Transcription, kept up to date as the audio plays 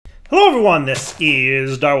everyone, this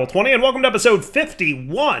is Direwolf20, and welcome to episode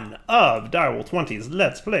 51 of Direwolf20's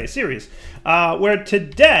Let's Play series, where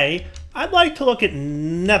today I'd like to look at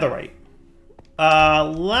netherite.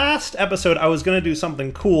 Last episode I was going to do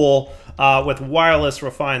something cool with wireless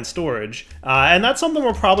refined storage, and that's something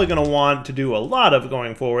we're probably going to want to do a lot of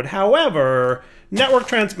going forward. However, network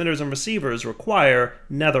transmitters and receivers require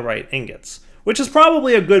netherite ingots, which is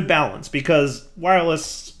probably a good balance because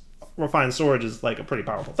wireless refined storage is like a pretty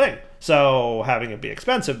powerful thing, so having it be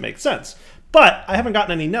expensive makes sense. But I haven't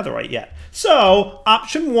gotten any netherite yet, so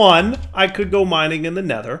option one, I could go mining in the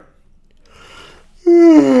nether.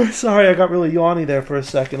 Sorry, I got really yawny there for a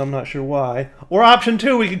second, I'm not sure why. Or option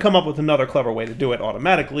two, we could come up with another clever way to do it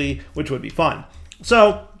automatically, which would be fun.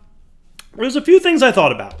 So there's a few things I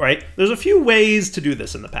thought about, right? There's a few ways to do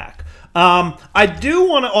this in the pack. I do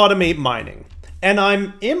want to automate mining. And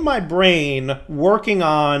I'm in my brain working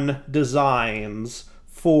on designs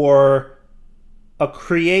for a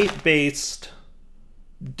create-based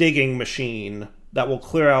digging machine that will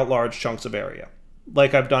clear out large chunks of area,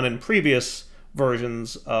 like I've done in previous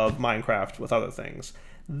versions of Minecraft with other things.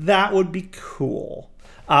 That would be cool.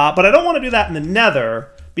 But I don't want to do that in the nether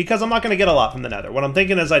because I'm not going to get a lot from the nether. What I'm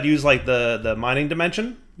thinking is I'd use like the mining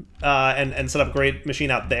dimension and set up a great machine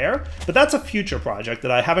out there. But that's a future project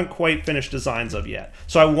that I haven't quite finished designs of yet.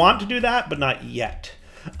 So I want to do that, but not yet.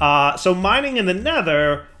 So mining in the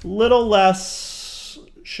nether, little less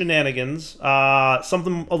shenanigans,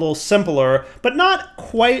 something a little simpler, but not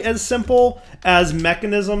quite as simple as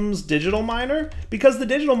Mechanism's digital miner, because the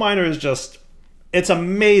digital miner is just, it's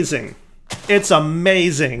amazing. It's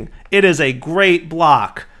amazing. It is a great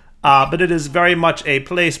block, but it is very much a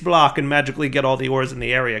place block and magically get all the ores in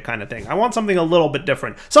the area kind of thing. I want something a little bit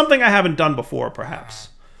different. Something I haven't done before, perhaps.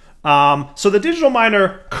 So the digital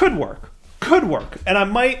miner could work. And I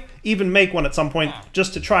might even make one at some point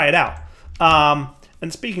just to try it out.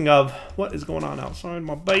 And speaking of, what is going on outside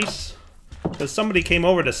my base? Because somebody came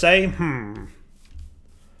over to say,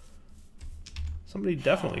 Somebody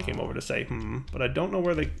definitely came over to say, but I don't know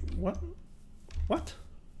where they... What? What?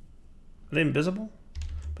 Are they invisible?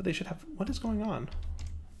 But they should have... What is going on?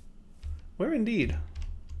 Where indeed?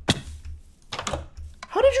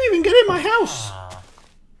 How did you even get in my house?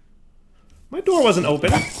 My door wasn't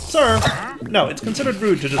open. Sir! No, it's considered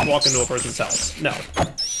rude to just walk into a person's house. No.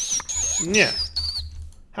 Yeah.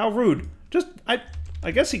 How rude. Just...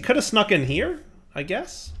 I guess he could have snuck in here? I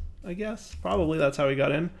guess. Probably that's how he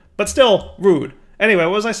got in. But still, rude. Anyway,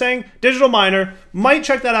 what was I saying? Digital miner. Might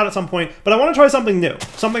check that out at some point, but I want to try something new.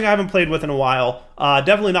 Something I haven't played with in a while.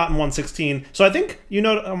 Definitely not in 1.16. So I think, you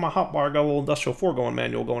know, on my hotbar, I got a little Industrial Foregoing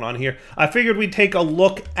manual going on here. I figured we'd take a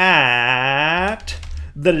look at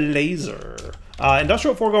the laser.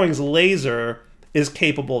 Industrial Foregoing's laser is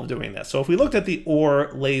capable of doing this. So if we looked at the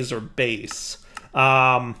ore laser base,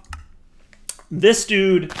 this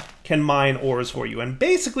dude can mine ores for you. And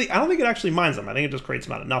basically, I don't think it actually mines them. I think it just creates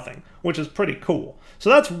them out of nothing, which is pretty cool. So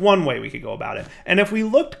that's one way we could go about it. And if we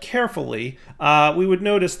looked carefully, we would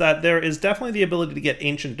notice that there is definitely the ability to get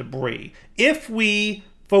ancient debris. If we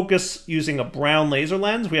focus using a brown laser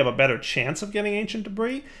lens, we have a better chance of getting ancient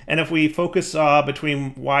debris. And if we focus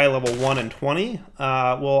between Y level 1 and 20,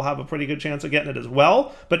 we'll have a pretty good chance of getting it as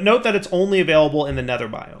well. But note that it's only available in the nether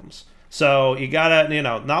biomes. So you gotta, you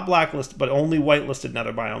know, not blacklisted, but only whitelisted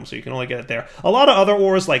nether biome, so you can only get it there. A lot of other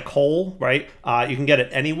ores like coal, right, you can get it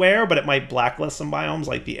anywhere, but it might blacklist some biomes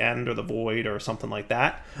like the end or the void or something like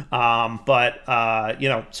that. You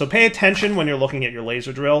know, so pay attention when you're looking at your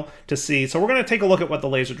laser drill to see. So we're gonna take a look at what the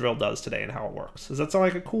laser drill does today and how it works. Does that sound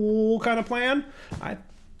like a cool kind of plan? I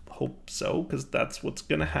hope so, because that's what's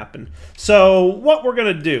gonna happen. So what we're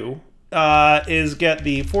gonna do is get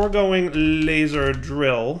the foregoing laser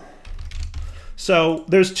drill. So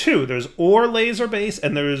there's two. There's ore laser base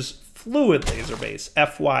and there's fluid laser base,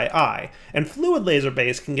 FYI. And fluid laser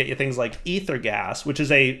base can get you things like ether gas, which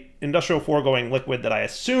is a industrial foregoing liquid that I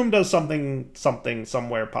assume does something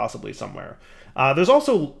somewhere, possibly somewhere. There's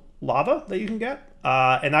also lava that you can get,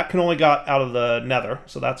 and that can only get out of the nether,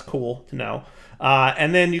 so that's cool to know.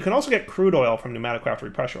 And then you can also get crude oil from Pneumaticraft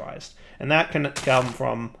Repressurized, and that can come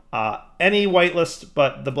from any whitelist,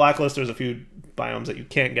 but the blacklist, there's a few biomes that you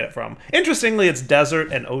can't get it from. Interestingly, it's desert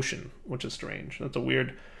and ocean, which is strange. That's a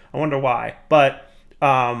weird, I wonder why. But,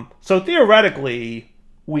 so theoretically,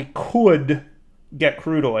 we could get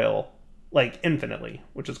crude oil, like, infinitely,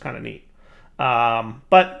 which is kind of neat.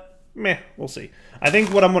 But, meh, we'll see. I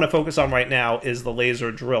think what I'm going to focus on right now is the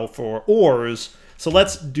laser drill for ores. So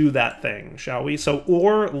let's do that thing, shall we? So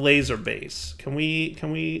ore laser base. Can we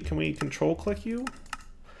control click you?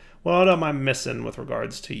 What am I missing with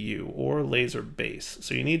regards to you? Or laser base.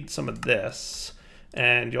 So you need some of this,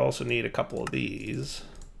 and you also need a couple of these,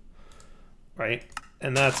 right?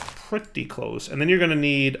 And that's pretty close. And then you're going to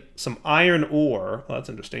need some iron ore. Well, that's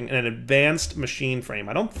interesting. And an advanced machine frame.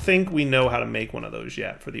 I don't think we know how to make one of those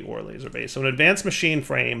yet for the ore laser base. So an advanced machine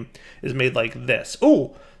frame is made like this.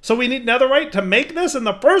 Ooh, so we need netherite to make this in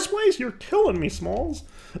the first place? You're killing me, Smalls.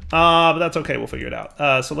 But that's okay. We'll figure it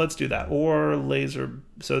out. So let's do that. Ore laser.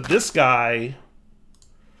 So this guy.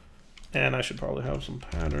 And I should probably have some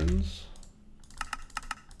patterns.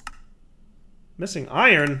 Missing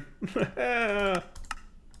iron.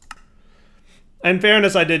 In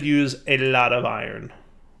fairness, I did use a lot of iron,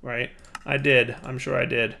 right? I did. I'm sure I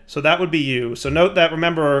did. So that would be you. So note that,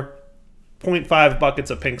 remember, 0.5 buckets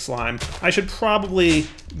of pink slime. I should probably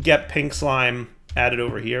get pink slime added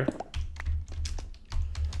over here.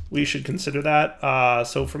 We should consider that.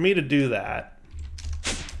 So for me to do that,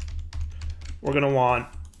 we're going to want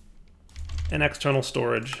an external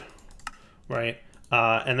storage, right?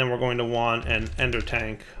 And then we're going to want an ender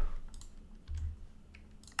tank.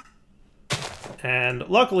 And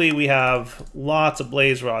luckily we have lots of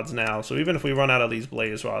blaze rods now, so even if we run out of these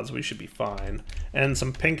blaze rods, we should be fine. And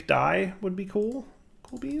some pink dye would be cool.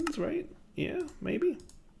 Cool beans, right? Yeah, maybe.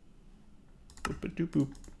 Boop-a-doop-boop.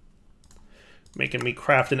 Making me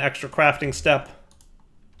craft an extra crafting step.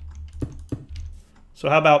 So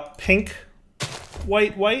how about pink,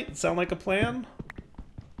 white, white? Sound like a plan?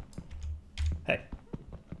 Hey.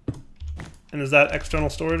 And is that external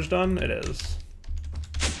storage done? It is.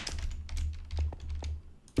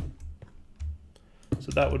 So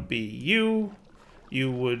that would be you.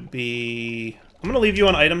 You would be... I'm going to leave you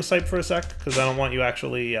on item site for a sec, because I don't want you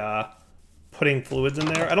actually putting fluids in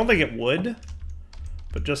there. I don't think it would,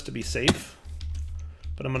 but just to be safe.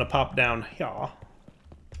 But I'm going to pop down here.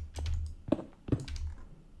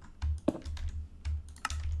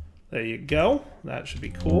 There you go. That should be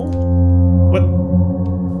cool. What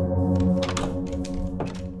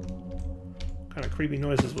kind of creepy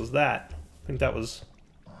noises was that? I think that was...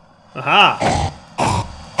 Aha!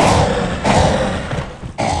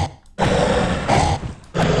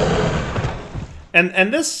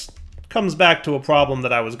 And this comes back to a problem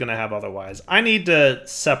that I was going to have otherwise. I need to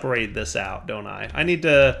separate this out, don't I? I need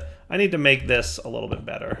to make this a little bit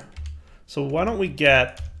better. So why don't we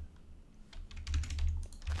get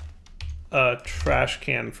a trash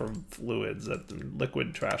can for fluids, a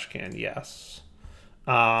liquid trash can, yes.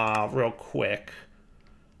 Real quick.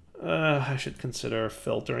 I should consider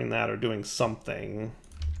filtering that or doing something.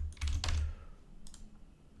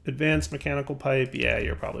 Advanced mechanical pipe, yeah,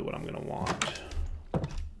 you're probably what I'm going to want.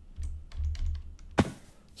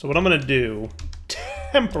 So what I'm going to do,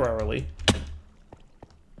 temporarily,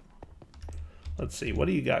 let's see, what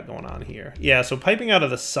do you got going on here? Yeah, so piping out of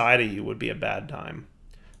the side of you would be a bad time.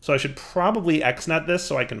 So I should probably XNet this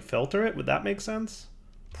so I can filter it. Would that make sense?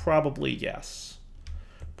 Probably yes.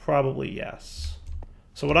 Probably yes.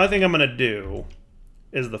 So what I think I'm going to do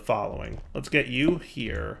is the following. Let's get you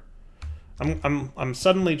here. I'm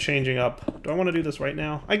suddenly changing up. Do I want to do this right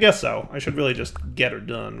now? I guess so. I should really just get her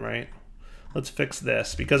done, right? Let's fix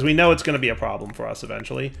this, because we know it's going to be a problem for us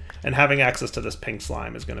eventually, and having access to this pink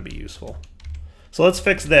slime is going to be useful. So let's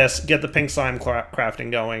fix this, get the pink slime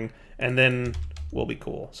crafting going, and then we'll be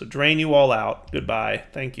cool. So drain you all out. Goodbye.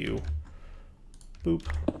 Thank you. Boop,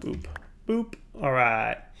 boop, boop. All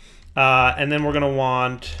right. And then we're going to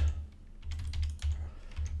want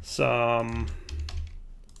some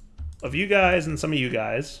of you guys and some of you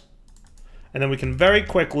guys. And then we can very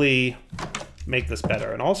quickly make this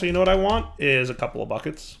better. And also, you know what I want is a couple of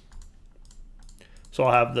buckets. So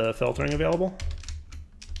I'll have the filtering available.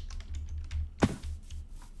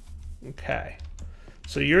 Okay.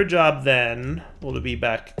 So your job then will be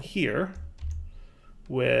back here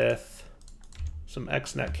with some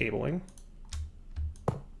XNet cabling.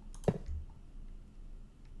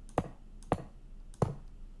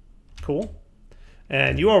 Cool.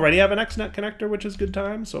 And you already have an XNet connector, which is good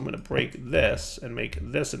time. So I'm going to break this and make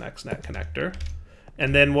this an XNet connector.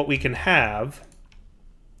 And then what we can have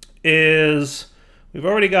is we've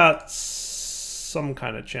already got some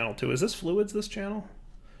kind of channel too. Is this fluids, this channel?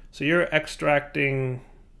 So you're extracting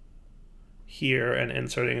here and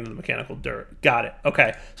inserting into the mechanical dirt. Got it.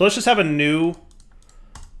 Okay. So let's just have a new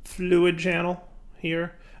fluid channel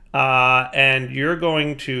here. And you're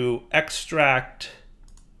going to extract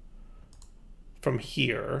from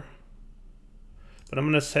here, but I'm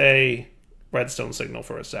going to say redstone signal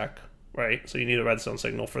for a sec, right? So you need a redstone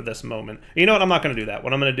signal for this moment. You know what? I'm not going to do that.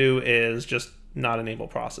 What I'm going to do is just not enable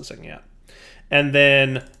processing yet. And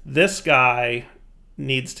then this guy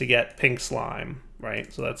needs to get pink slime,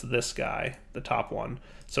 right? So that's this guy, the top one.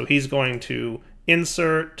 So he's going to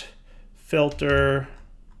insert, filter,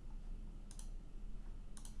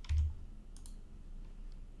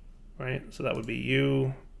 right? So that would be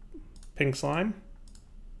you, pink slime.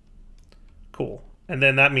 Cool. And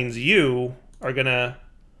then that means you are going to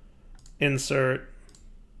insert,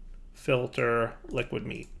 filter, liquid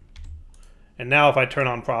meat. And now if I turn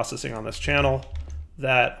on processing on this channel,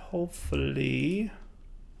 that hopefully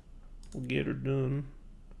will get her done.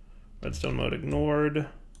 Redstone mode ignored.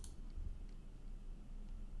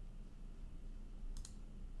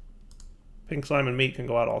 Pink slime and meat can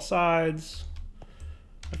go out all sides.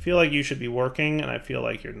 I feel like you should be working, and I feel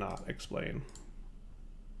like you're not. Explain.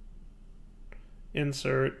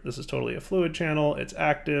 Insert. This is totally a fluid channel. It's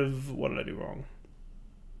active. What did I do wrong?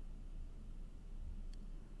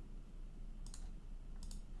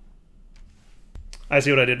 I see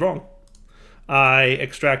what I did wrong. I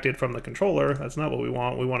extracted from the controller. That's not what we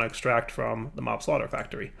want. We want to extract from the mob slaughter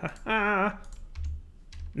factory. Ha ha.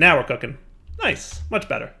 Now we're cooking. Nice. Much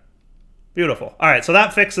better. Beautiful. All right, so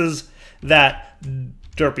that fixes that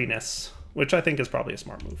derpiness, which I think is probably a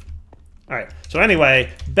smart move. All right, so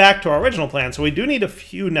anyway, back to our original plan. So we do need a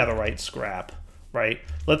few netherite scrap, right?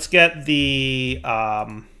 Let's get the...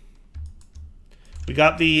 we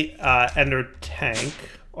got the ender tank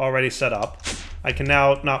already set up. I can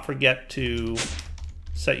now not forget to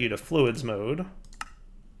set you to fluids mode.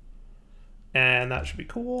 And that should be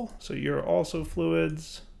cool. So you're also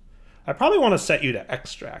fluids. I probably want to set you to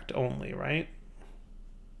extract only, right?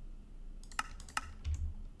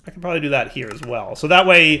 I can probably do that here as well. So that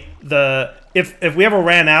way, if we ever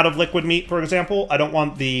ran out of liquid meat, for example, I don't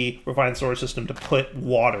want the refined storage system to put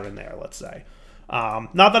water in there, let's say.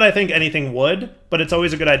 Not that I think anything would, but it's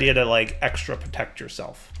always a good idea to like extra protect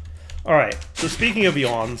yourself. All right, so speaking of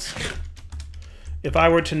yawns, if I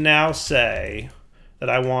were to now say that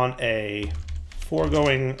I want a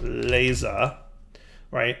foregoing laser,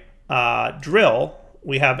 right? Drill,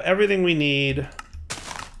 we have everything we need.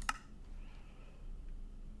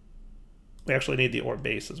 We actually need the ore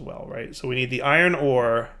base as well, right? So we need the iron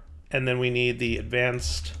ore, and then we need the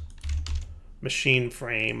advanced machine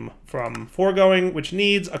frame from foregoing, which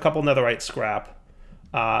needs a couple netherite scrap.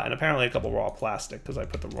 And apparently a couple raw plastic, because I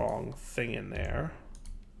put the wrong thing in there.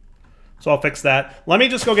 So I'll fix that. Let me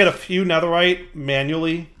just go get a few netherite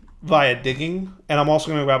manually via digging, and I'm also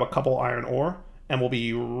going to grab a couple iron ore, and we'll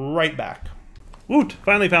be right back. Woot!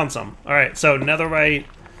 Finally found some. All right, so netherite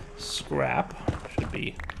scrap should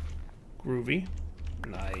be groovy.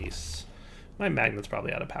 Nice. My magnet's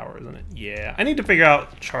probably out of power, isn't it? Yeah. I need to figure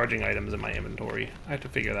out charging items in my inventory. I have to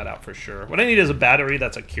figure that out for sure. What I need is a battery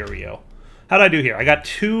that's a curio. How'd I do here? I got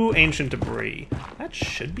 2 ancient debris. That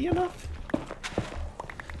should be enough.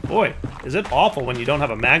 Boy, is it awful when you don't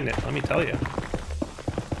have a magnet, let me tell you.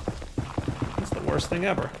 It's the worst thing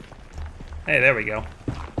ever. Hey, there we go.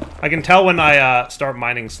 I can tell when I start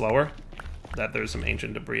mining slower that there's some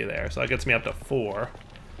ancient debris there, so that gets me up to 4.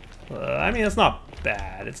 I mean, it's not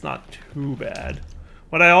bad. It's not too bad.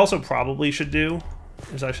 What I also probably should do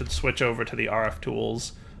is I should switch over to the RF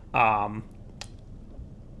Tools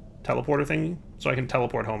teleporter thing, so I can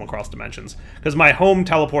teleport home across dimensions. Because my home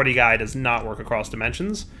teleporty guy does not work across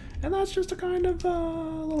dimensions, and that's just a kind of a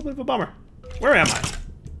little bit of a bummer. Where am I?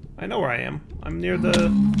 I know where I am. I'm near the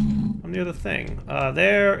thing.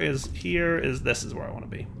 This is where I want to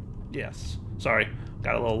be. Yes. Sorry,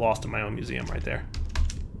 got a little lost in my own museum right there.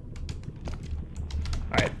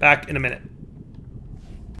 All right, back in a minute.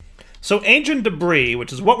 So ancient debris,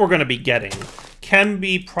 which is what we're going to be getting, can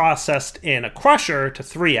be processed in a crusher to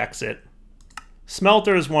 3x it.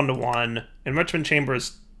 Smelter is 1 to 1. Enrichment chamber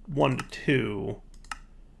is 1 to 2.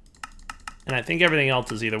 And I think everything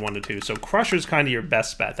else is either 1 to 2. So crusher's kind of your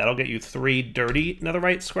best bet. That'll get you 3 dirty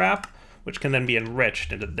netherite scrap, which can then be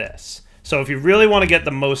enriched into this. So if you really want to get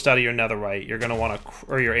the most out of your netherite, you're going to want to,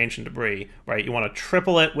 or your ancient debris, right? You want to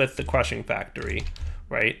triple it with the crushing factory,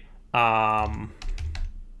 right?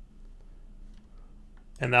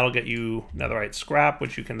 And that'll get you netherite scrap,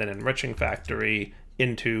 which you can then enriching factory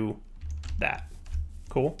into that.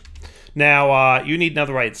 Cool. Now, you need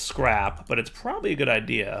netherite scrap, but it's probably a good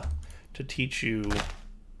idea to teach you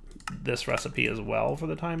this recipe as well for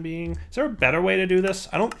the time being. Is there a better way to do this?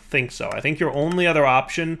 I don't think so. I think your only other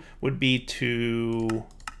option would be to...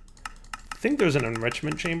 I think there's an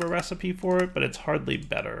enrichment chamber recipe for it, but it's hardly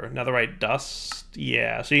better. Netherite dust,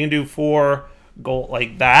 yeah. So you can do 4 gold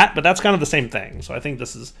like that, but that's kind of the same thing. So I think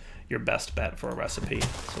this is your best bet for a recipe.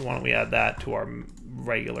 So why don't we add that to our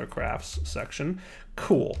regular crafts section.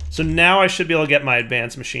 Cool. So now I should be able to get my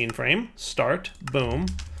advanced machine frame. Start. Boom.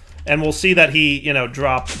 And we'll see that he, you know,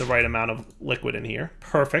 dropped the right amount of liquid in here.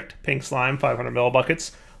 Perfect. Pink slime, 500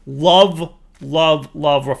 millibuckets. Love, love,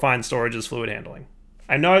 love refined storage's fluid handling.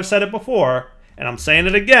 I know I've said it before, and I'm saying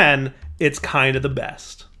it again. It's kind of the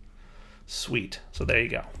best. Sweet. So there you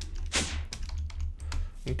go.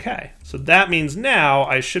 Okay. So that means now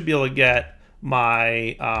I should be able to get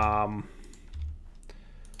my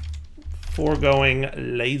foregoing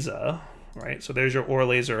laser, right? So there's your ore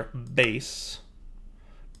laser base.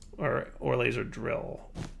 Or laser drill.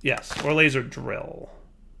 Yes, or laser drill.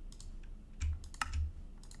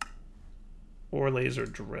 Or laser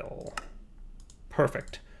drill.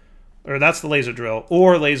 Perfect. Or that's the laser drill.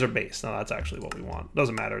 Or laser base. No, that's actually what we want.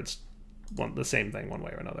 Doesn't matter. It's the same thing one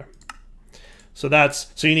way or another. So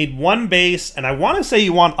so you need one base, and I want to say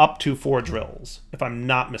you want up to 4 drills, if I'm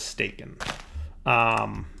not mistaken.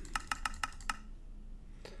 So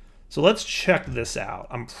let's check this out.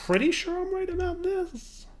 I'm pretty sure I'm right about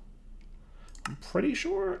this. I'm pretty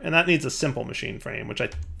sure. And that needs a simple machine frame, which I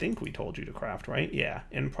think we told you to craft, right? Yeah,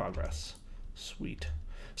 in progress. Sweet.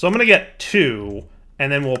 So I'm going to get 2,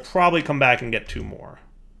 and then we'll probably come back and get 2 more.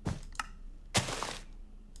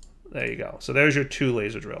 There you go. So there's your 2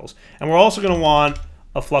 laser drills. And we're also going to want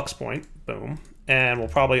a flux point. Boom. And we'll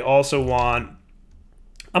probably also want...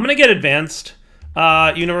 I'm going to get advanced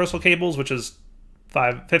universal cables, which is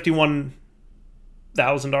 51,000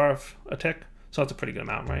 RF a tick. So that's a pretty good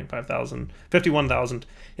amount, right? 5,000, 51,000.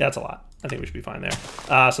 Yeah, that's a lot. I think we should be fine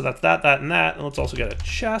there. So that's that, and that. And let's also get a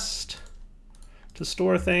chest to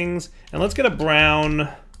store things. And let's get a brown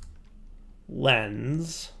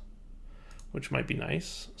lens, which might be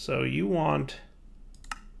nice. So you want...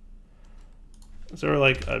 Is there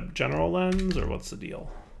like a general lens, or what's the deal?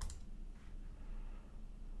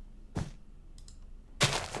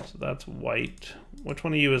 So that's white. Which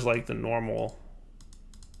one of you is like the normal...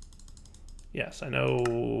 Yes, I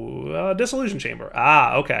know. Dissolution chamber.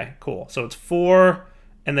 Ah, okay, cool. So it's 4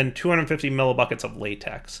 and then 250 millibuckets of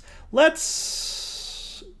latex.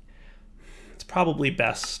 It's probably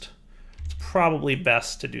best. It's probably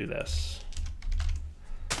best to do this.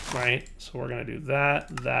 Right? So we're going to do that,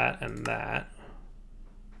 that, and that.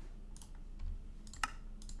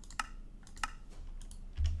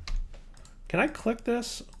 Can I click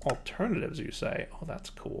this? Alternatives, you say? Oh, that's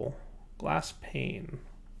cool. Glass pane.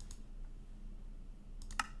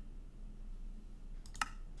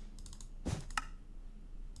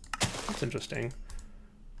 That's interesting.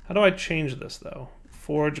 How do I change this, though?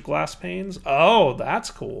 Forge glass panes? Oh,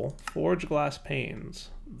 that's cool. Forge glass panes.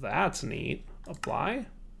 That's neat. Apply?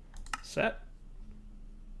 Set?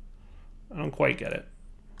 I don't quite get it.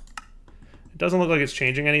 It doesn't look like it's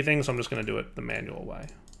changing anything, so I'm just going to do it the manual way.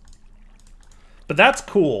 But that's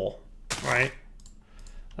cool, right?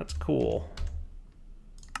 That's cool.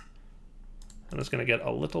 I'm just going to get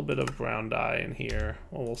a little bit of brown dye in here.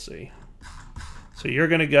 Well, we'll see. So you're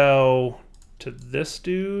going to go to this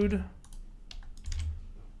dude.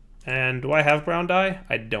 And do I have brown dye?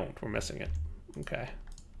 I don't. We're missing it. Okay.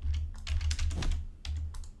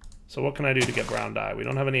 So what can I do to get brown dye? We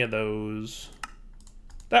don't have any of those.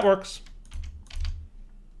 That works.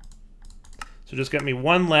 So just get me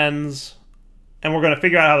one lens, and we're going to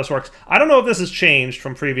figure out how this works. I don't know if this has changed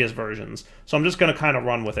from previous versions, so I'm just going to kind of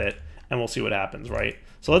run with it, and we'll see what happens, right?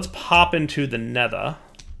 So let's pop into the nether.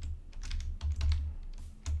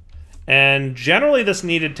 And generally this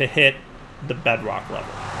needed to hit the bedrock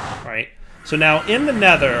level, right? So now in the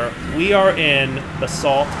nether, we are in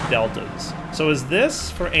basalt deltas. So is this,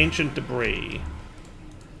 for ancient debris,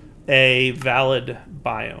 a valid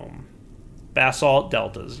biome? Basalt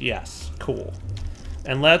deltas, yes, cool.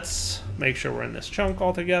 And let's make sure we're in this chunk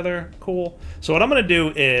all together. Cool. So what I'm going to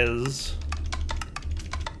do is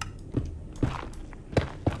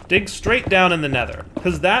dig straight down in the nether,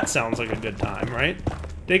 because that sounds like a good time, right?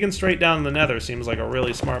 Digging straight down in the nether seems like a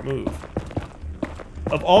really smart move.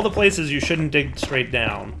 Of all the places you shouldn't dig straight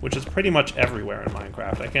down, which is pretty much everywhere in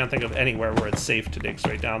Minecraft, I can't think of anywhere where it's safe to dig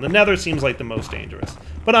straight down. The nether seems like the most dangerous.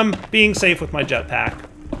 But I'm being safe with my jetpack,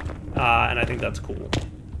 and I think that's cool.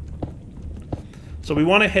 So we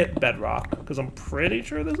want to hit bedrock, because I'm pretty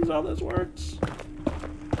sure this is how this works.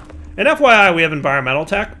 And FYI, we have environmental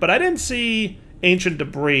tech, but I didn't see ancient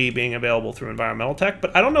debris being available through environmental tech,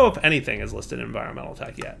 but I don't know if anything is listed in environmental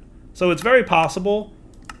tech yet. So it's very possible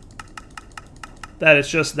that it's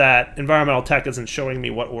just that environmental tech isn't showing me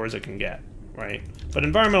what ores it can get, right? But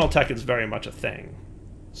environmental tech is very much a thing.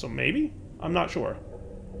 So maybe? I'm not sure.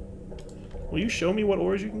 Will you show me what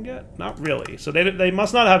ores you can get? Not really. So they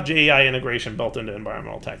must not have JEI integration built into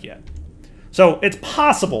environmental tech yet. So it's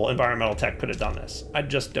possible environmental tech could have done this. I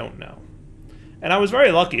just don't know. And I was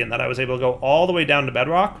very lucky in that I was able to go all the way down to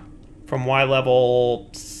bedrock from Y level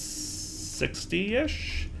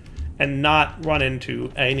 60-ish and not run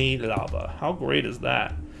into any lava. How great is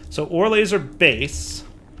that? So ore laser base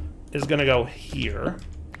is going to go here.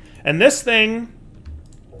 And this thing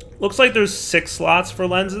looks like there's 6 slots for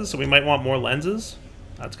lenses, so we might want more lenses.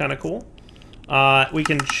 That's kind of cool. We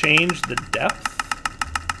can change the depth.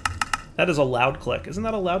 That is a loud click. Isn't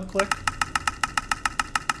that a loud click?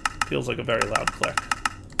 Feels like a very loud click.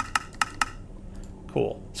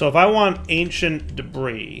 Cool. So if I want ancient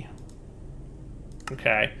debris,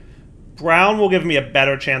 okay, brown will give me a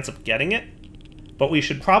better chance of getting it, but we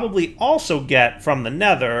should probably also get from the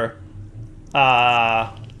nether,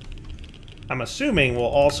 I'm assuming we'll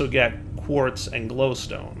also get quartz and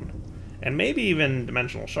glowstone, and maybe even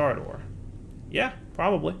dimensional shard ore. Yeah,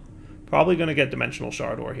 probably. Probably going to get dimensional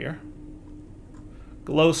shard ore here.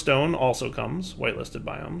 Glowstone also comes, whitelisted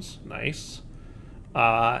biomes, nice.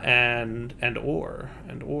 And ore,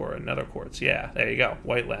 and nether quartz. Yeah, there you go,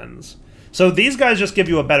 white lens. So these guys just give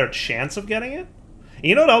you a better chance of getting it. And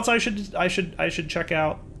you know what else I should check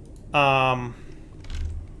out? One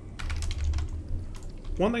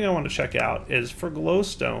thing I want to check out is for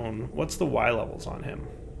glowstone, what's the Y levels on him?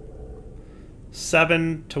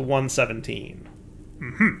 7 to 117.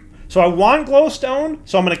 So I want glowstone,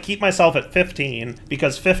 so I'm going to keep myself at 15,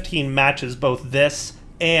 because 15 matches both this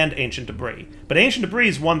and ancient debris. But ancient debris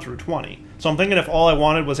is 1 through 20. So I'm thinking if all I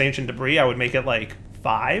wanted was ancient debris, I would make it like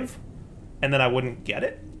 5, and then I wouldn't get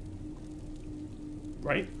it.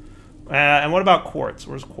 Right? And what about quartz?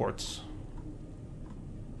 Where's quartz?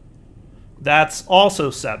 That's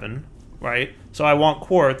also 7, right? So I want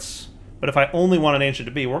quartz, but if I only want an ancient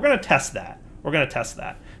debris, we're going to test that. We're going to test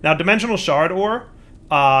that. Now, dimensional shard ore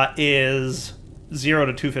is 0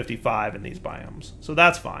 to 255 in these biomes. So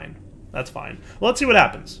that's fine. That's fine. Well, let's see what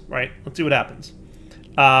happens, right? Let's see what happens.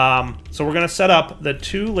 So we're going to set up the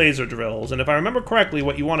 2 laser drills. And if I remember correctly,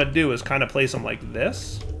 what you want to do is kind of place them like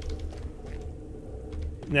this.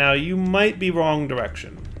 Now, you might be wrong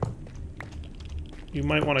direction. You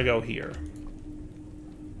might want to go here.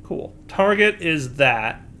 Cool. Target is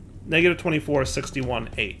that. Negative 24, 61,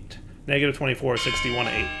 8. Negative 24, 61,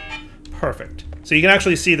 8. Perfect. So you can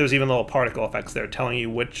actually see there's even little particle effects there telling you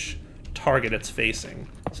which target it's facing.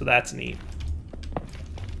 So that's neat.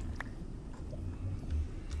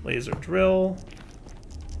 Laser drill.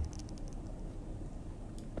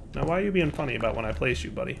 Now why are you being funny about when I place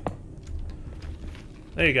you, buddy?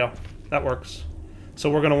 There you go. That works. So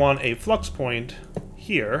we're going to want a flux point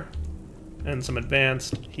here, and some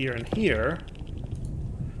advanced here and here.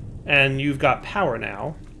 And you've got power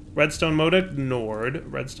now. Redstone mode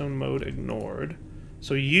ignored. Redstone mode ignored.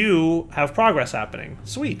 So you have progress happening.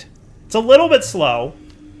 Sweet. It's a little bit slow,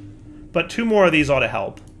 but 2 more of these ought to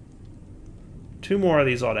help. 2 more of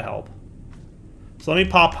these ought to help. So let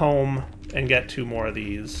me pop home and get 2 more of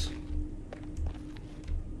these.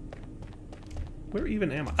 Where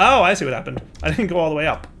even am I? Oh, I see what happened. I didn't go all the way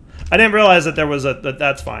up. I didn't realize that there was a...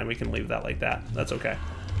 That's fine. We can leave that like that. That's okay.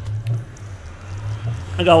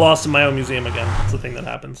 I got lost in my own museum again. That's the thing that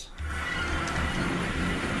happens.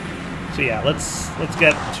 So yeah, let's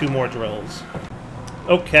get 2 more drills.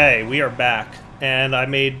 Okay, we are back. And I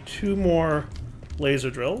made 2 more laser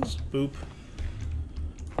drills. Boop.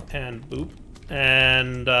 And boop.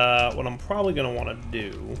 And what I'm probably going to want to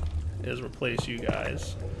do is replace you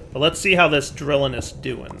guys. But let's see how this drilling is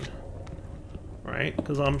doing. Right?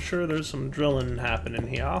 Because I'm sure there's some drilling happening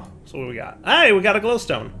here. So what do we got? Hey, we got a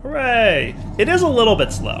glowstone. Hooray! It is a little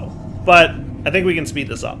bit slow, but I think we can speed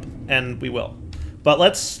this up, and we will. But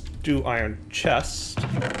let's do iron chest,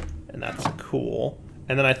 and that's cool.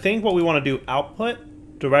 And then I think what we want to do, output,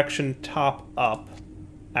 direction top up,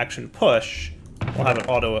 action push. We'll have it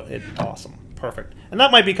auto it. Awesome. Perfect. And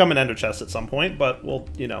that might become an ender chest at some point, but we'll,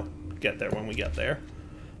 you know, get there when we get there.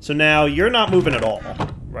 So now you're not moving at all,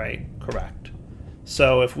 right? Correct.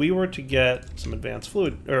 So if we were to get some advanced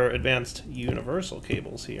fluid, or advanced universal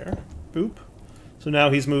cables here, boop. So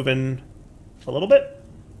now he's moving a little bit,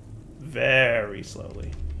 very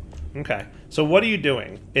slowly. Okay, so what are you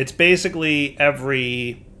doing? It's basically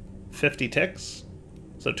every 50 ticks,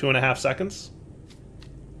 so 2.5 seconds,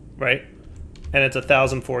 right? And it's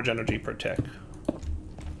 1,000 forge energy per tick,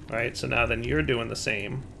 right? So now then you're doing the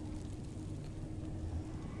same.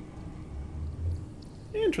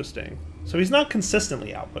 Interesting. So he's not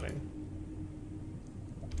consistently outputting.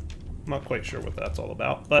 I'm not quite sure what that's all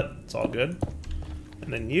about, but it's all good.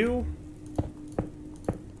 And then you.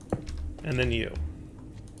 And then you.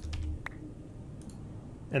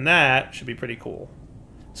 And that should be pretty cool.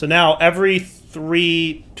 So now every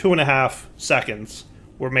 2.5 seconds,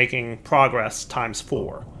 we're making progress times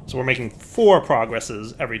 4. So we're making 4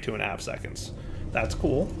 progresses every 2.5 seconds. That's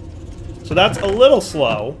cool. So that's a little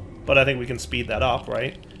slow, but I think we can speed that up,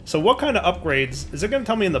 right? So what kind of upgrades... Is it going to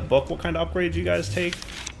tell me in the book what kind of upgrades you guys take?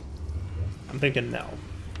 I'm thinking no.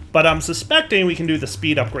 But I'm suspecting we can do the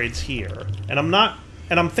speed upgrades here. And I'm not...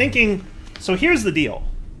 And I'm thinking... So here's the deal.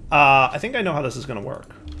 I think I know how this is going to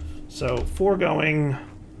work. So foregoing...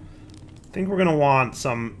 I think we're going to want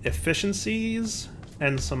some efficiencies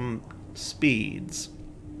and some speeds.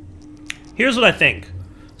 Here's what I think.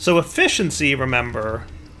 So efficiency, remember...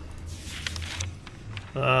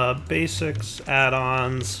 basics,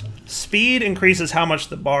 add-ons. Speed increases how much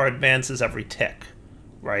the bar advances every tick,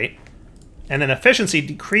 right? And then efficiency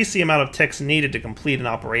decrease the amount of ticks needed to complete an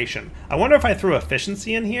operation. I wonder if I threw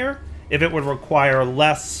efficiency in here, if it would require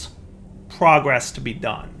less progress to be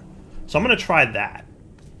done. So I'm going to try that.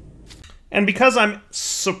 And because I'm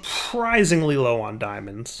surprisingly low on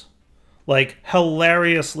diamonds, like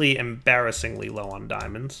hilariously, embarrassingly low on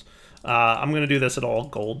diamonds, I'm going to do this at all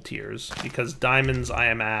gold tiers, because diamonds I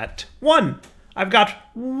am at 1. I've got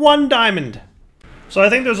 1 diamond. So I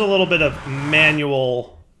think there's a little bit of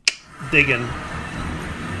manual digging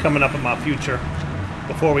coming up in my future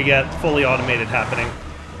before we get fully automated happening.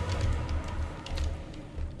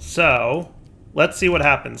 So let's see what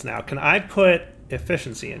happens now. Can I put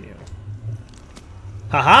efficiency in you?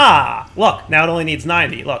 Haha! Look, now it only needs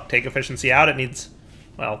 90. Look, take efficiency out, it needs,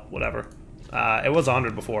 well, whatever. It was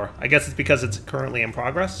 100 before. I guess it's because it's currently in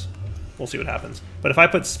progress. We'll see what happens. But if I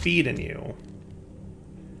put speed in you...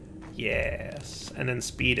 Yes. And then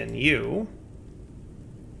speed in you...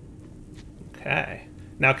 Okay.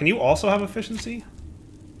 Now, can you also have efficiency?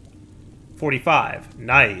 45.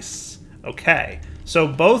 Nice. Okay. So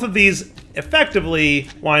both of these effectively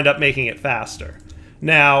wind up making it faster.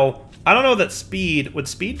 Now, I don't know that speed... Would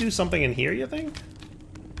speed do something in here, you think?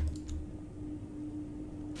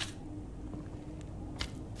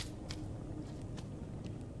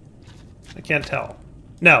 I can't tell.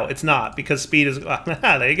 No, it's not, because speed is...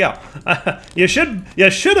 there you go. You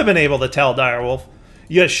should have been able to tell, Direwolf.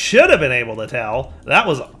 You should have been able to tell. That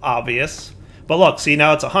was obvious. But look, see,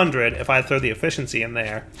 now it's 100 if I throw the efficiency in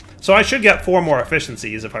there. So I should get 4 more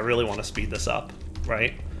efficiencies if I really want to speed this up,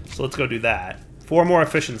 right? So let's go do that. 4 more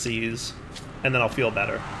efficiencies, and then I'll feel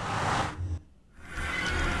better.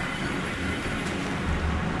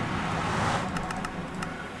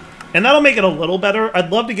 And that'll make it a little better.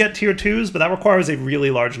 I'd love to get tier 2s, but that requires a really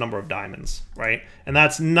large number of diamonds, right? And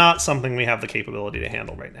that's not something we have the capability to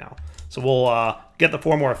handle right now. So we'll get the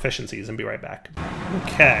 4 more efficiencies and be right back.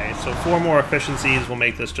 Okay, so 4 more efficiencies will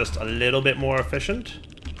make this just a little bit more efficient,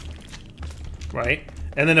 right?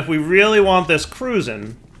 And then if we really want this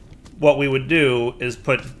cruising, what we would do is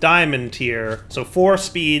put diamond tier, so 4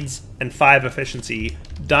 speeds and 5 efficiency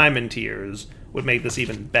diamond tiers would make this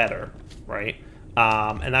even better, right?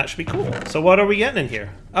 And that should be cool. So what are we getting in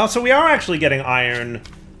here? Oh, so we are actually getting iron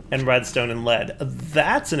and redstone and lead.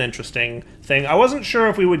 That's an interesting thing. I wasn't sure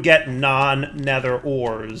if we would get non-nether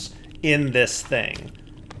ores in this thing.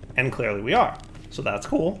 And clearly we are. So that's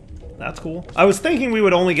cool. That's cool. I was thinking we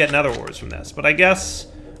would only get nether ores from this, but I guess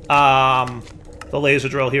the laser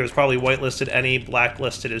drill here is probably whitelisted. Any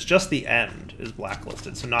blacklisted is just the end is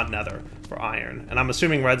blacklisted, so not nether for iron. And I'm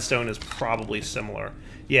assuming redstone is probably similar.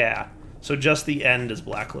 Yeah. So just the end is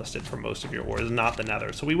blacklisted for most of your ores, not the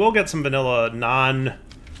nether. So we will get some vanilla non...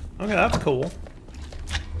 Okay, that's cool.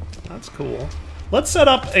 That's cool. Let's set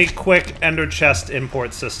up a quick ender chest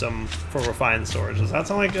import system for refined storage. Does that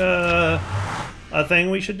sound like a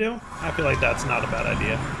thing we should do? I feel like that's not a bad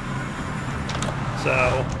idea.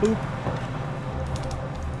 So, boop.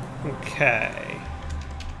 Okay.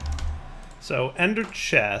 So, ender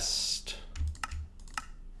chest...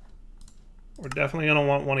 We're definitely going to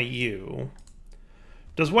want one of you.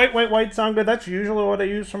 Does white sound good? That's usually what I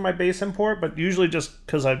use for my base import, but usually just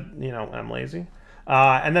because I'm lazy.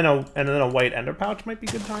 And then a white ender pouch might be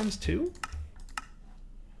good times too.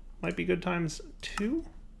 Might be good times too.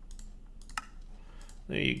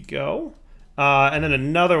 There you go. And then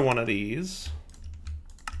another one of these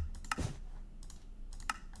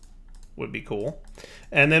would be cool.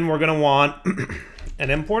 And then we're going to want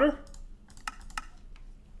an importer.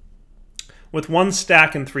 With 1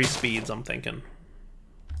 stack and 3 speeds, I'm thinking.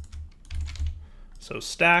 So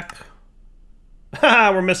stack.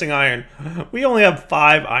 Haha, we're missing iron. We only have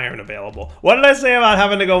 5 iron available. What did I say about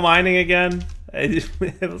having to go mining again? It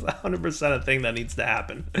was 100% a thing that needs to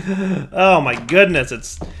happen. Oh my goodness,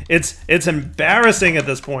 it's embarrassing at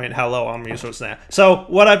this point how low on resources now. So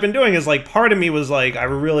what I've been doing is, like, part of me was like, I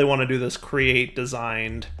really want to do this create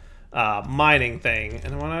designed mining thing.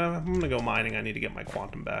 And when I'm going to go mining, I need to get my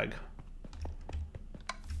quantum bag.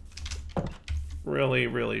 Really,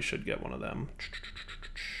 really should get one of them.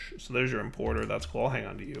 So there's your importer. That's cool. I'll hang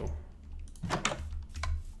on to you.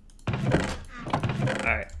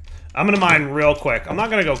 Alright. I'm going to mine real quick. I'm not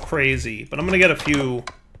going to go crazy, but I'm going to get a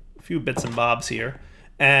few bits and bobs here.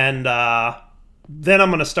 And then I'm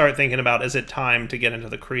going to start thinking about, is it time to get into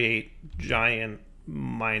the create giant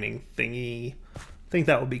mining thingy? I think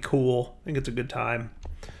that would be cool. I think it's a good time.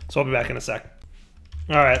 So I'll be back in a sec.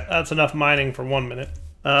 Alright, that's enough mining for 1 minute.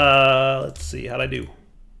 Let's see, how'd I do?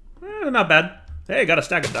 Not bad. Hey, got a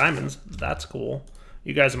stack of diamonds. That's cool.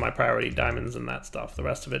 You guys are my priority, diamonds and that stuff. The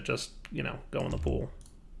rest of it just, you know, go in the pool.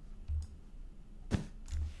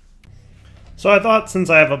 So I thought since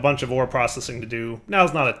I have a bunch of ore processing to do,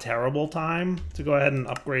 now's not a terrible time to go ahead and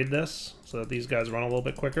upgrade this so that these guys run a little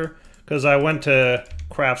bit quicker. Because I went to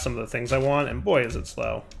craft some of the things I want, and boy, is it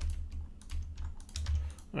slow.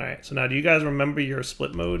 Alright, so now do you guys remember your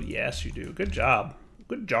split mode? Yes, you do. Good job.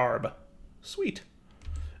 Good job. Sweet.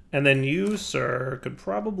 And then you, sir, could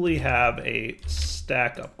probably have a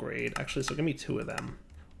stack upgrade. Actually, so give me 2 of them.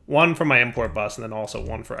 One for my import bus, and then also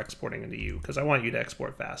one for exporting into you, because I want you to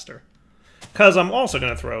export faster. Because I'm also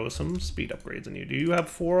going to throw some speed upgrades in you. Do you have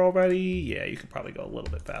 4 already? Yeah, you could probably go a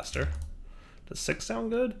little bit faster. Does 6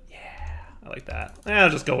 sound good? Yeah, I like that. I'll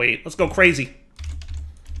just go 8. Let's go crazy.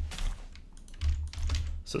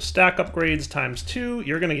 So stack upgrades times 2.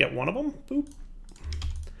 You're going to get one of them. Boop.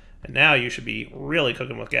 And now you should be really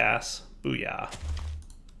cooking with gas. Booyah.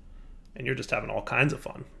 And you're just having all kinds of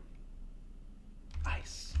fun.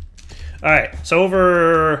 Nice. Alright, so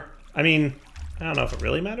over... I mean, I don't know if it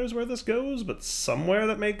really matters where this goes, but somewhere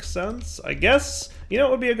that makes sense. I guess, you know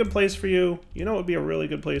what would be a good place for you? You know what would be a really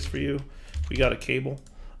good place for you? We got a cable.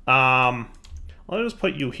 I'll just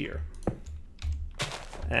put you here.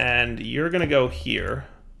 And you're going to go here.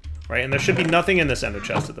 Right, and there should be nothing in this ender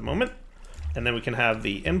chest at the moment. And then we can have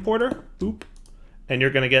the importer, boop, and you're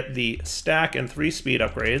going to get the stack and 3 speed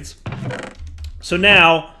upgrades. So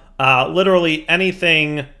now, literally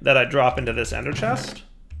anything that I drop into this ender chest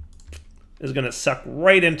is going to suck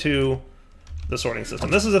right into the sorting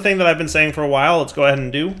system. This is a thing that I've been saying for a while. Let's go ahead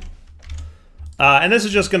and do. And this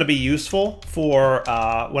is just going to be useful for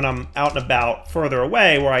when I'm out and about further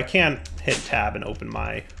away where I can't hit tab and open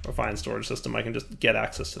my refined storage system. I can just get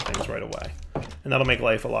access to things right away. And that'll make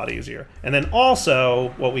life a lot easier. And then also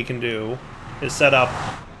what we can do is set up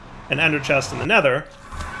an ender chest in the nether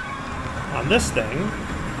on this thing.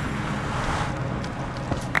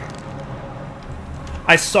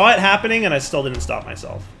 I saw it happening and I still didn't stop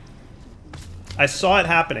myself. I saw it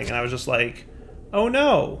happening and I was just like, oh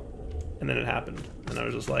no. And then it happened. And I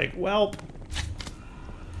was just like, well,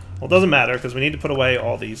 it doesn't matter because we need to put away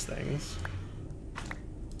all these things.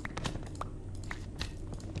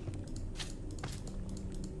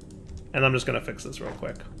 And I'm just going to fix this real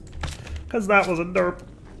quick. Because that was a derp.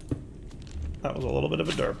 That was a little bit of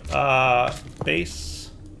a derp.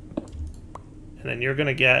 Base. And then you're going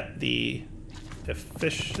to get the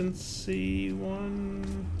efficiency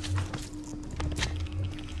one.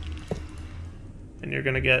 And you're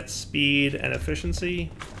going to get speed and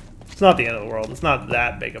efficiency. It's not the end of the world. It's not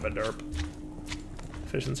that big of a derp.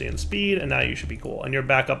 Efficiency and speed, and now you should be cool. And you're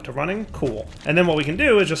back up to running? Cool. And then what we can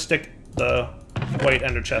do is just stick the white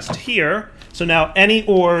ender chest here. So now any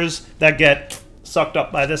ores that get sucked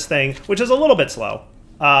up by this thing, which is a little bit slow,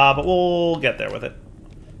 but we'll get there with it.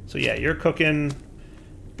 So yeah, you're cooking...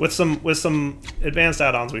 With some advanced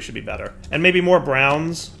add-ons, we should be better. And maybe more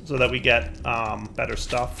browns so that we get better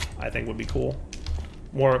stuff, I think would be cool.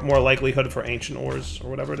 More likelihood for ancient ores, or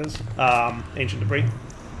whatever it is. Ancient debris.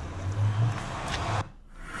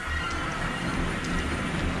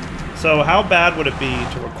 So how bad would it be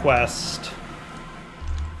to request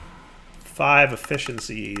 5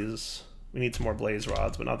 efficiencies? We need some more blaze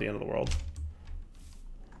rods, but not the end of the world.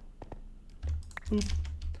 Boop.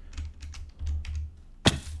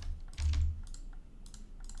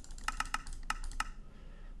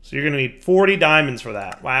 So you're going to need 40 diamonds for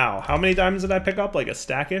that. Wow. How many diamonds did I pick up? Like a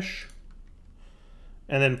stack-ish?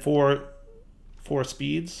 And then 4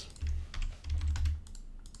 speeds.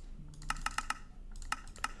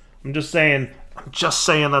 I'm just saying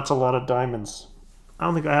that's a lot of diamonds. I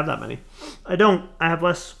don't think I have that many. I don't. I have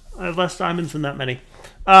less diamonds than that many.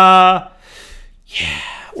 Yeah.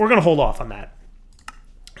 We're going to hold off on that.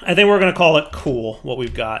 I think we're going to call it cool, what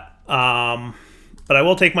we've got. But I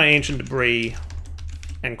will take my ancient debris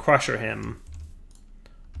and crusher him.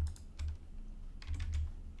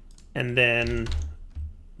 And then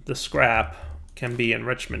the scrap can be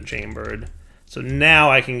enrichment chambered. So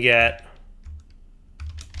now I can get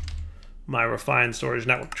my refined storage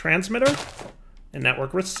network transmitter and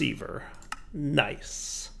network receiver.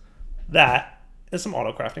 Nice. That is some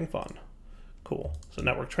auto crafting fun. Cool. So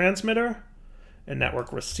network transmitter and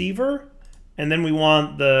network receiver. And then we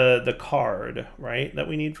want the card, right, that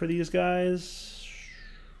we need for these guys.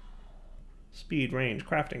 Speed, range,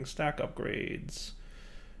 crafting, stack upgrades.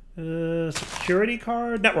 Security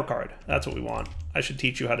card, network card. That's what we want. I should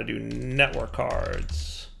teach you how to do network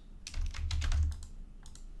cards.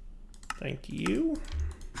 Thank you.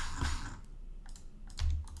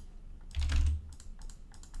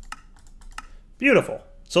 Beautiful.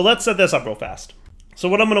 So let's set this up real fast. So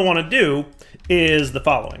what I'm going to want to do is the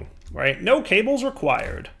following, right? No cables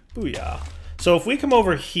required. Booyah. So if we come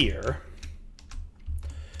over here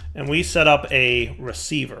and we set up a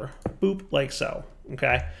receiver, boop, like so,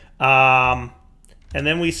 okay? And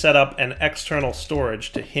then we set up an external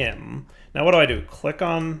storage to him. Now what do? Click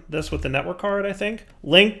on this with the network card, I think.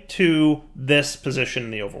 Link to this position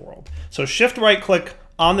in the overworld. So shift right click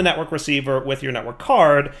on the network receiver with your network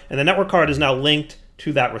card, and the network card is now linked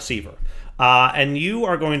to that receiver. And you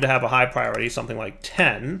are going to have a high priority, something like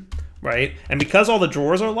 10, right? And because all the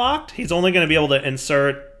drawers are locked, he's only going to be able to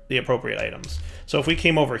insert the appropriate items. So if we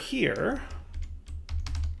came over here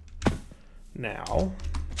now,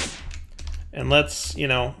 and let's, you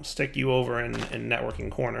know, stick you over in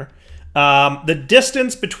networking corner. The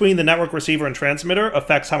distance between the network receiver and transmitter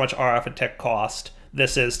affects how much RF and tech cost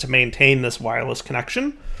this is to maintain this wireless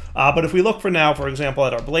connection. But if we look for now, for example,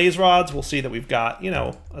 at our blaze rods, we'll see that we've got, you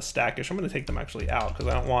know, a stackish. I'm going to take them actually out because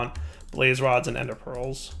I don't want blaze rods and ender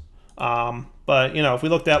pearls. But, you know, if we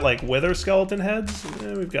looked at like wither skeleton heads,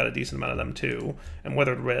 we've got a decent amount of them too. And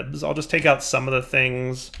withered ribs. I'll just take out some of the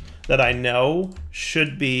things that I know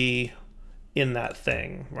should be in that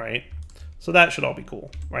thing, right? So that should all be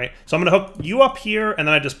cool, right? So I'm going to hook you up here, and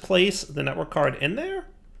then I just place the network card in there.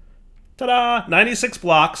 Ta-da! 96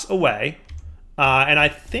 blocks away. And I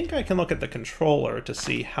think I can look at the controller to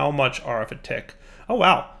see how much RF a tick. Oh,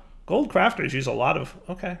 wow. Gold crafters use a lot of...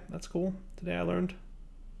 Okay, that's cool. Today I learned.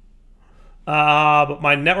 But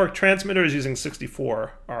my network transmitter is using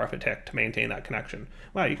 64 RF a tick to maintain that connection.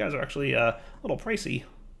 Wow, you guys are actually a little pricey.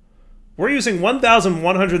 We're using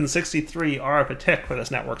 1,163 RF a tick for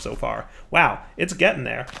this network so far. Wow, it's getting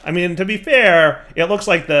there. I mean, to be fair, it looks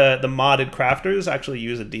like the modded crafters actually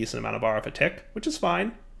use a decent amount of RF a tick, which is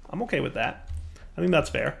fine. I'm okay with that. I think that's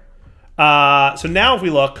fair. So now if we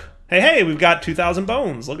look, hey, we've got 2,000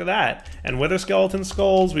 bones. Look at that. And wither skeleton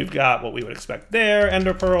skulls, we've got what we would expect there.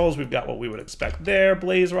 Ender pearls, we've got what we would expect there.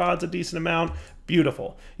 Blaze rods, a decent amount.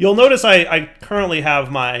 Beautiful. You'll notice I currently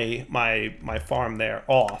have my farm there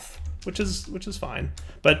off, which is fine.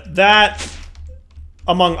 But that,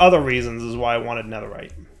 among other reasons, is why I wanted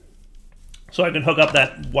netherite. So I can hook up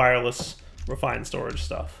that wireless refined storage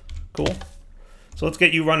stuff. Cool. So let's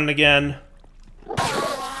get you running again.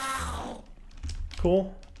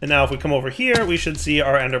 Cool. And now if we come over here, we should see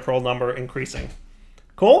our ender pearl number increasing.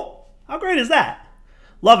 Cool? How great is that?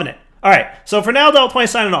 Loving it. All right, so for now, Del20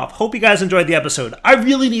 signing off. Hope you guys enjoyed the episode. I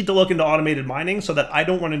really need to look into automated mining so that I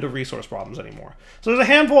don't run into resource problems anymore. So there's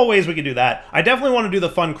a handful of ways we can do that. I definitely want to do the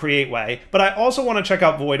fun create way, but I also want to check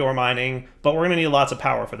out void ore mining, but we're going to need lots of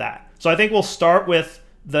power for that. So I think we'll start with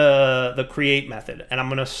the create method, and I'm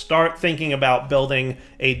going to start thinking about building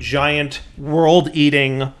a giant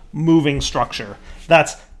world-eating moving structure.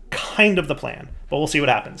 That's kind of the plan, but we'll see what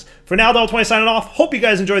happens. For now, Del20 signing off. Hope you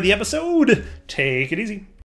guys enjoyed the episode. Take it easy.